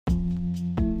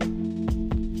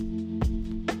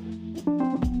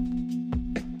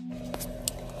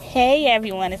Hey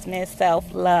everyone, it's Miss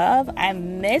Self Love. I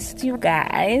missed you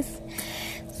guys.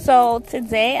 So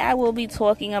today I will be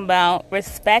talking about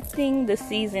respecting the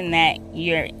season that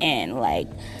you're in. Like,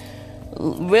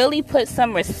 really put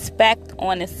some respect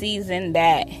on the season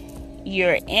that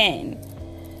you're in.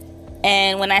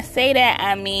 And when I say that,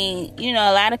 I mean,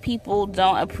 a lot of people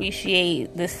don't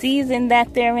appreciate the season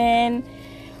that they're in.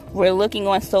 We're looking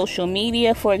on social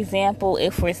media, for example,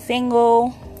 if we're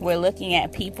single, we're looking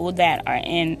at people that are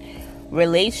in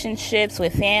relationships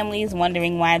with families,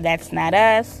 wondering why that's not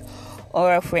us.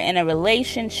 Or if we're in a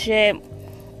relationship,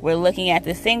 we're looking at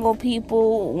the single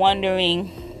people, wondering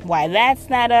why that's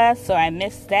not us. So I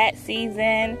missed that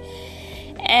season.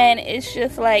 And it's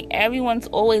just like everyone's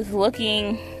always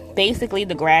looking, basically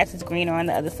the grass is greener on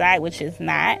the other side, which is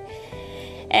not.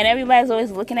 And everybody's always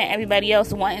looking at everybody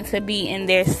else wanting to be in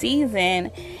their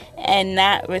season and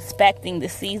not respecting the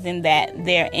season that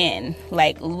they're in.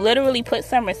 Like, literally put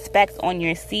some respect on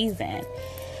your season.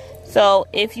 So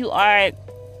if you are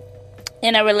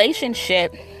in a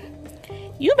relationship,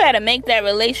 you better make that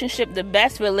relationship the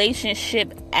best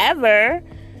relationship ever.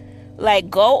 Like,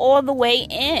 go all the way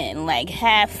in. Like,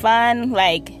 have fun.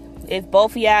 Like, if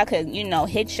both of y'all could,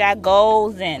 hit your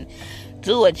goals and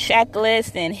do a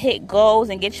checklist and hit goals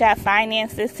and get your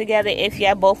finances together. If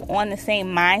y'all both on the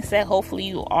same mindset, hopefully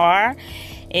you are.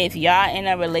 If y'all in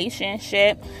a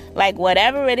relationship, like,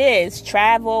 whatever it is,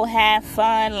 travel, have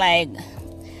fun, like,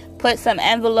 put some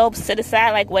envelopes to the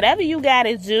side, like, whatever you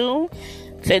gotta do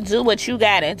to do what you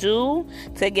gotta do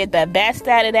to get the best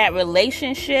out of that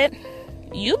relationship,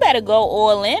 you better go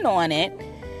all in on it.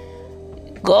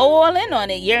 Go all in on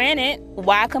it. You're in it.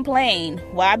 Why complain?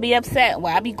 Why be upset?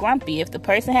 Why be grumpy? If the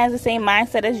person has the same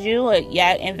mindset as you, or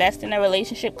y'all invest in a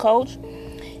relationship coach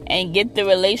and get the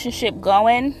relationship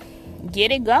going,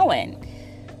 get it going.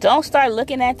 Don't start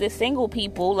looking at the single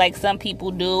people like some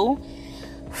people do,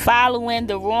 following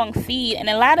the wrong feed. And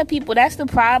a lot of people, that's the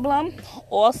problem.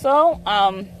 Also,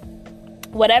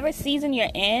 whatever season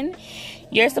you're in,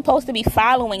 you're supposed to be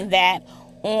following that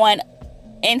on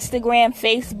Instagram,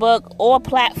 Facebook, or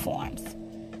platforms.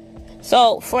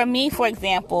 So for me, for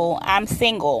example, I'm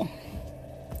single.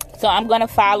 So I'm going to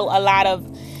follow a lot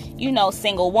of,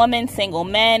 single women, single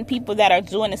men, people that are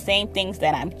doing the same things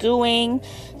that I'm doing,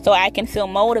 so I can feel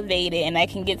motivated and I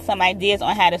can get some ideas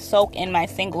on how to soak in my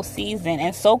single season.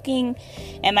 And soaking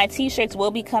and my t-shirts will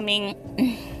be coming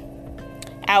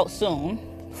out soon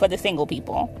for the single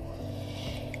people.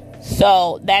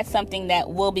 So that's something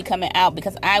that will be coming out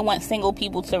because I want single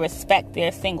people to respect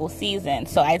their single season.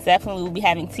 So I definitely will be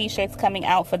having t-shirts coming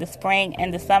out for the spring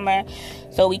and the summer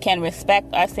so we can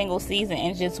respect our single season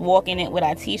and just walk in it with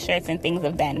our t-shirts and things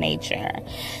of that nature.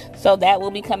 So that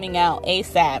will be coming out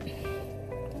ASAP.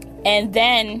 And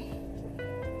then,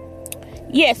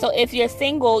 so if you're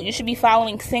single, you should be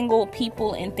following single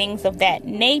people and things of that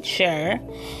nature.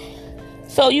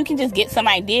 So you can just get some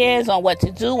ideas on what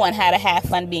to do, on how to have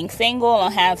fun being single,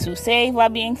 on how to save while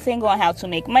being single, on how to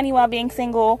make money while being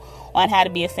single, on how to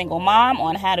be a single mom,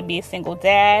 on how to be a single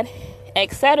dad,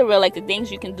 etc. Like the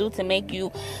things you can do to make you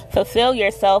fulfill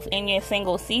yourself in your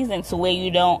single season to where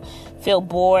you don't feel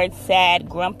bored, sad,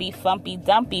 grumpy, fumpy,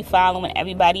 dumpy, following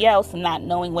everybody else and not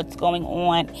knowing what's going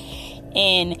on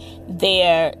in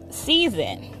their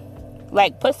season.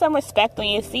 Like, put some respect on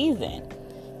your season.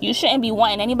 You shouldn't be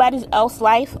wanting anybody else's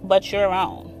life but your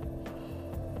own.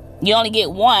 You only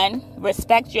get one.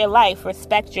 Respect your life.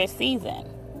 Respect your season.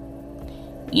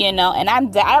 And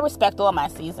I respect all my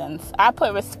seasons. I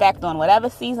put respect on whatever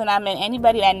season I'm in.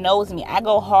 Anybody that knows me, I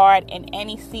go hard in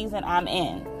any season I'm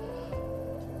in.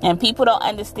 And people don't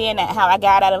understand that, how I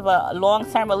got out of a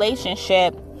long-term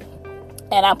relationship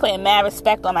and I'm putting mad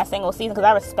respect on my single season because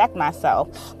I respect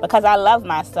myself, because I love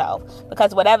myself,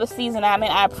 because whatever season I'm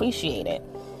in, I appreciate it.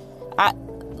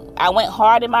 I went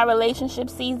hard in my relationship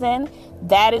season.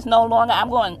 That is no longer.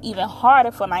 I'm going even harder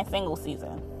for my single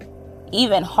season.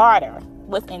 Even harder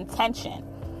with intention.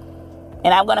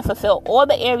 And I'm going to fulfill all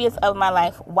the areas of my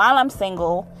life while I'm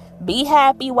single. Be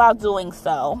happy while doing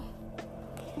so.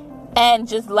 And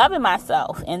just loving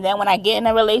myself. And then when I get in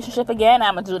a relationship again,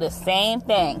 I'm going to do the same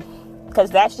thing.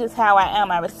 Because that's just how I am.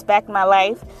 I respect my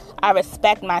life. I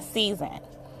respect my season.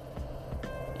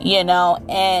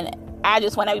 And I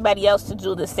just want everybody else to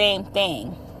do the same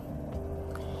thing.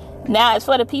 Now, as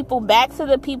for the people, back to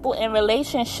the people in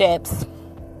relationships.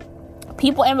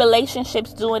 People in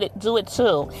relationships do it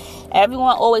too.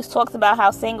 Everyone always talks about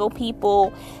how single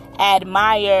people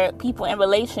admire people in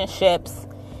relationships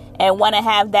and want to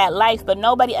have that life, but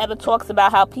nobody ever talks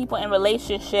about how people in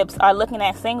relationships are looking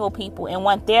at single people and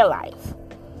want their life.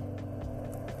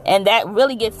 And that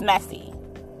really gets messy.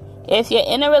 If you're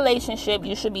in a relationship,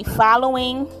 you should be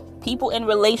following people in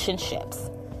relationships.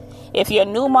 If you're a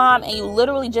new mom and you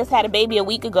literally just had a baby a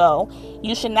week ago,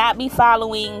 you should not be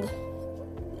following,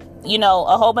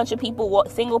 a whole bunch of people,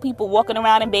 single people walking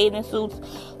around in bathing suits,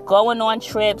 going on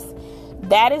trips.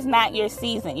 That is not your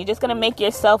season. You're just going to make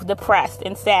yourself depressed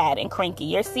and sad and cranky.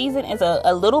 Your season is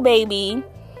a little baby.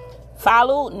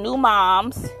 Follow new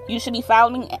moms. You should be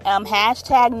following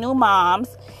hashtag new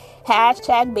moms,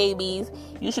 hashtag babies.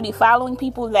 You should be following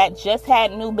people that just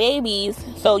had new babies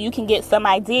so you can get some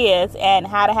ideas and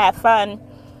how to have fun,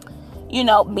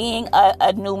 being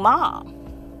a new mom.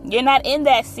 You're not in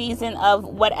that season of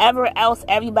whatever else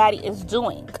everybody is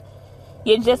doing.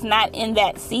 You're just not in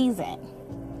that season.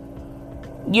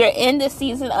 You're in the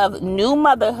season of new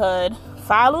motherhood.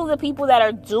 Follow the people that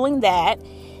are doing that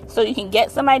so you can get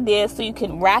some ideas, so you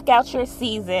can rock out your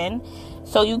season,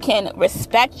 so you can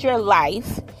respect your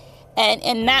life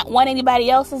and not want anybody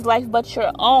else's life but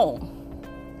your own.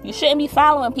 You shouldn't be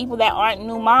following people that aren't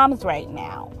new moms right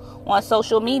now on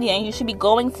social media, and you should be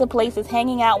going to places,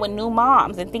 hanging out with new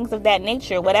moms and things of that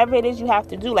nature. Whatever it is you have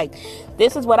to do, like,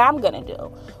 this is what I'm going to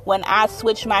do when I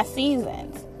switch my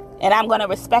seasons, and I'm going to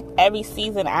respect every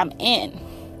season I'm in.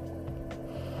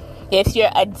 If you're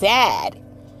a dad,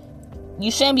 you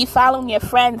shouldn't be following your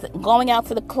friends going out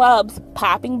to the clubs,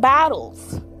 popping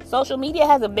bottles. Social media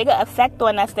has a bigger effect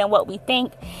on us than what we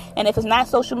think. And if it's not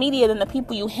social media, then the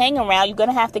people you hang around, you're going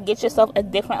to have to get yourself a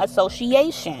different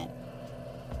association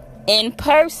in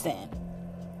person.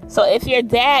 So if you're a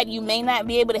dad, you may not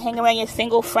be able to hang around your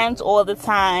single friends all the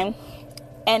time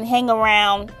and hang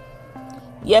around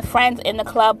your friends in the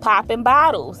club popping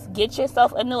bottles. Get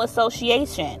yourself a new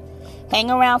association. Hang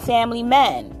around family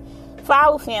men.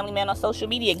 Follow family men on social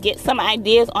media. Get some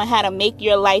ideas on how to make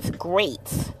your life great.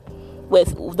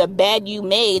 With the bed you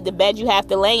made, the bed you have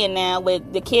to lay in now,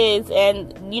 with the kids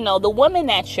and, the woman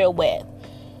that you're with.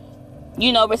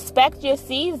 Respect your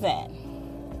season.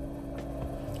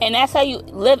 And that's how you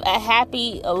live a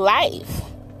happy life.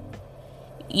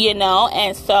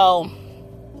 And so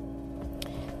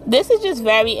this is just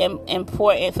very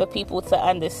important for people to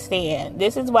understand.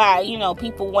 This is why,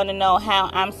 people want to know how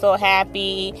I'm so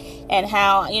happy and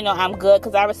how, I'm good,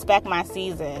 because I respect my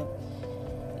season.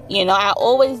 I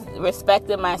always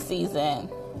respected my season,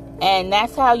 and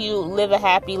that's how you live a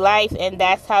happy life, and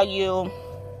that's how you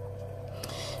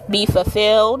be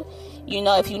fulfilled.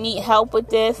 If you need help with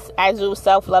this, I do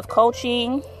self-love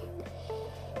coaching,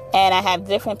 and I have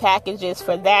different packages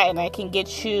for that, and I can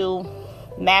get you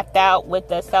mapped out with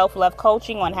the self-love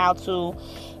coaching on how to,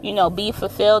 be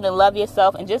fulfilled and love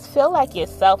yourself and just feel like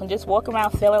yourself and just walk around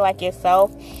feeling like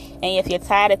yourself. And if you're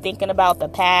tired of thinking about the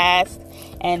past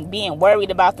and being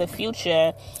worried about the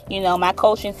future, my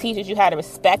coaching teaches you how to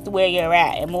respect where you're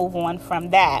at and move on from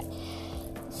that.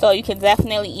 So you can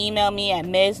definitely email me at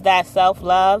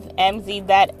ms.selflove,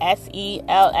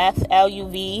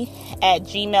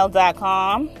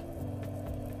 mz.selfluv@gmail.com,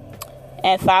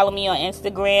 and follow me on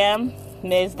Instagram,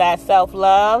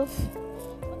 ms.selflove,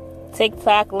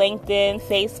 TikTok, LinkedIn,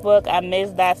 Facebook. I'm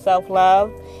ms.selflove,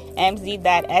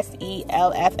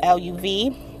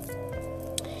 mz.selfluv.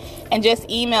 And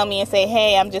just email me and say,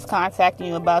 hey, I'm just contacting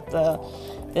you about the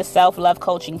self-love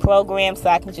coaching program so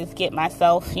I can just get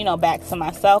myself, back to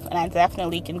myself. And I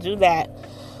definitely can do that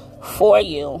for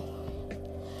you.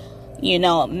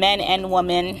 Men and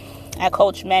women. I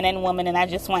coach men and women, and I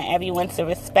just want everyone to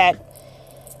respect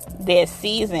their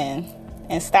season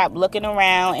and stop looking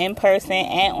around in person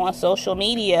and on social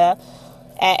media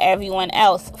at everyone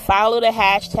else. Follow the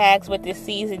hashtags with the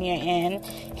season you're in.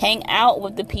 Hang out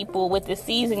with the people with the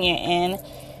season you're in.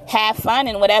 Have fun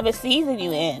in whatever season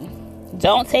you're in.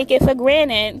 Don't take it for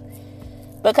granted,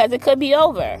 because it could be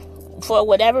over for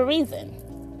whatever reason.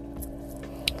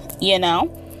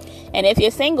 And if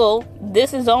you're single,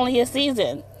 this is only a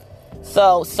season.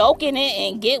 So soak in it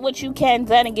and get what you can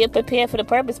done and get prepared for the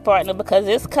purpose partner, because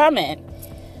it's coming.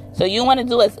 So you want to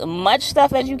do as much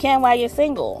stuff as you can while you're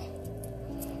single.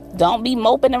 Don't be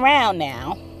moping around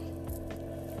now.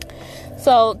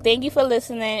 So thank you for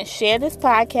listening. Share this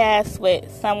podcast with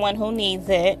someone who needs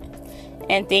it.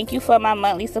 And thank you for my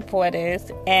monthly supporters.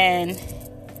 And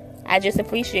I just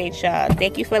appreciate y'all.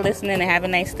 Thank you for listening and have a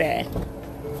nice day.